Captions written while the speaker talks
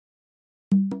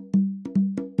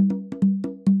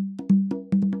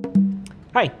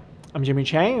Hi, I'm Jimmy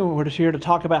Chang, and we're just here to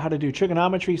talk about how to do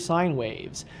trigonometry sine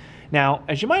waves. Now,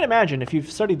 as you might imagine, if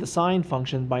you've studied the sine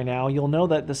function by now, you'll know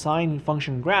that the sine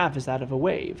function graph is that of a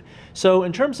wave. So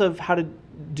in terms of how to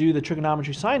do the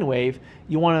trigonometry sine wave,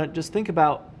 you want to just think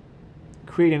about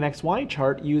creating an xy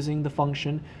chart using the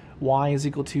function y is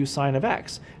equal to sine of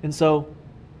x. And so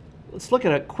let's look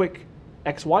at a quick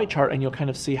xy chart and you'll kind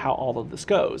of see how all of this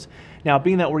goes. Now,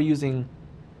 being that we're using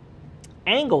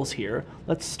angles here,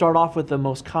 let's start off with the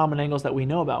most common angles that we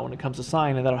know about when it comes to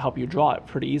sine, and that'll help you draw it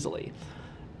pretty easily.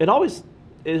 It always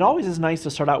is nice to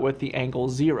start out with the angle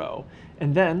 0,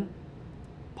 and then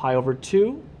pi over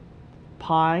 2,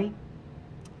 pi,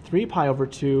 3 pi over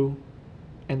 2,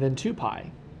 and then 2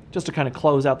 pi, just to kind of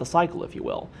close out the cycle, if you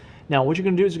will. Now what you're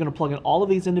going to do is you're going to plug in all of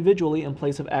these individually in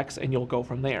place of x, and you'll go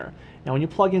from there. Now when you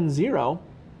plug in 0,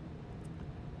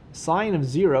 sine of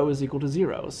 0 is equal to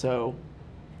 0, so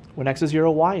when x is 0,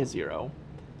 y is 0.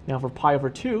 Now for pi over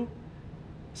 2,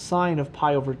 sine of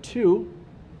pi over 2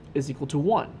 is equal to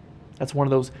 1. That's one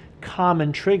of those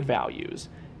common trig values.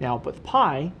 Now with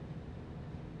pi,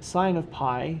 sine of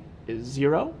pi is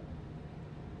 0.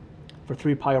 For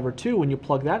 3 pi over 2, when you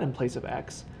plug that in place of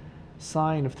x,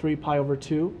 sine of 3 pi over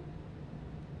 2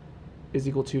 is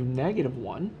equal to negative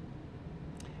 1.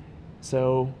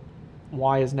 So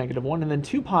y is negative 1. And then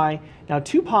 2 pi, now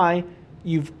 2 pi,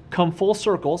 you've come full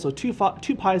circle, so 2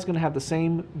 pi is going to have the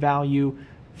same value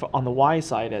on the y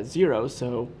side as 0,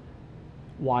 so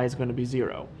y is going to be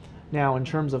 0. Now in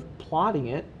terms of plotting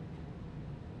it,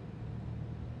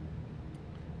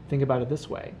 think about it this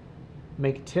way.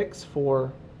 Make ticks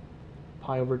for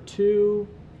pi over 2,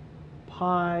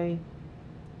 pi,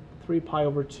 3 pi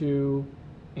over 2,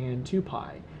 and 2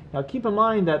 pi. Now keep in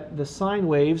mind that the sine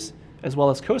waves, as well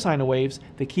as cosine waves,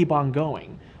 they keep on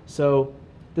going. So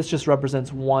this just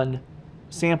represents one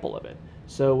sample of it.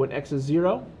 So when x is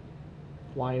 0,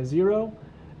 y is 0,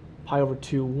 pi over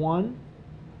 2, 1,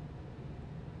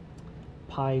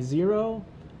 pi 0,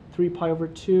 3 pi over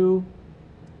 2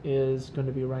 is going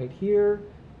to be right here,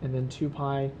 and then 2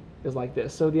 pi is like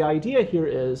this. So the idea here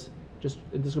is,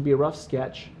 this will be a rough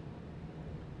sketch,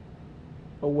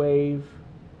 a wave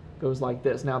goes like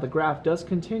this. Now the graph does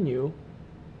continue,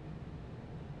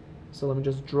 so let me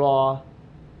just draw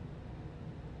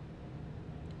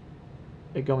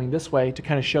it going this way to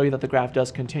kind of show you that the graph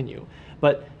does continue.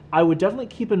 But I would definitely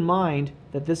keep in mind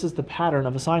that this is the pattern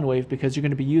of a sine wave, because you're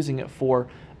going to be using it for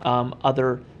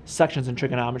other sections in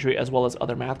trigonometry as well as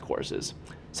other math courses.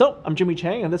 So I'm Jimmy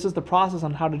Chang, and this is the process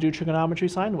on how to do trigonometry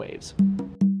sine waves.